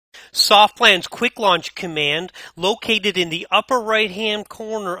SoftPlan's Quick Launch command, located in the upper right-hand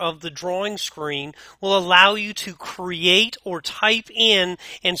corner of the drawing screen, will allow you to create or type in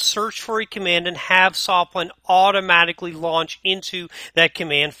and search for a command and have SoftPlan automatically launch into that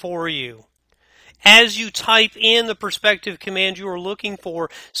command for you. As you type in the prospective command you are looking for,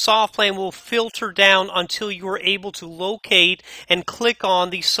 SoftPlan will filter down until you are able to locate and click on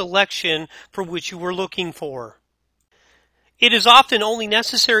the selection for which you are looking for. It is often only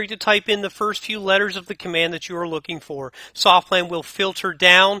necessary to type in the first few letters of the command that you are looking for. SoftPlan will filter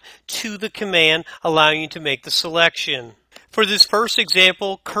down to the command, allowing you to make the selection. For this first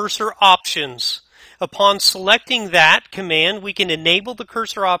example, cursor options. Upon selecting that command, we can enable the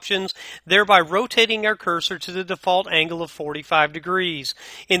cursor options, thereby rotating our cursor to the default angle of 45 degrees.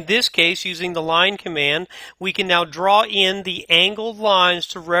 In this case, using the line command, we can now draw in the angled lines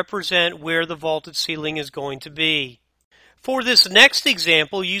to represent where the vaulted ceiling is going to be. For this next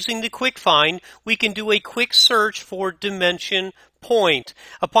example, using the quick find, we can do a quick search for dimension point.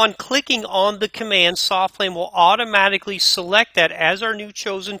 Upon clicking on the command, SoftPlan will automatically select that as our new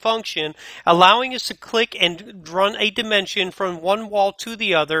chosen function, allowing us to click and run a dimension from one wall to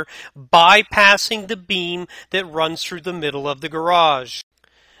the other, bypassing the beam that runs through the middle of the garage.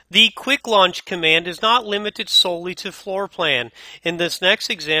 The Quick Launch command is not limited solely to floor plan. In this next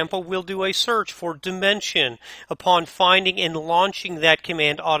example, we'll do a search for dimension. Upon finding and launching that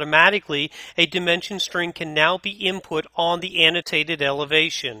command automatically, a dimension string can now be input on the annotated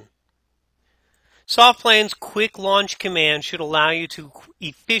elevation. SoftPlan's Quick Launch command should allow you to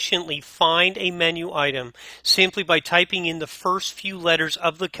efficiently find a menu item simply by typing in the first few letters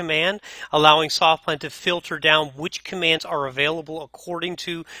of the command, allowing SoftPlan to filter down which commands are available according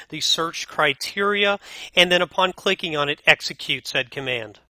to the search criteria, and then upon clicking on it, execute said command.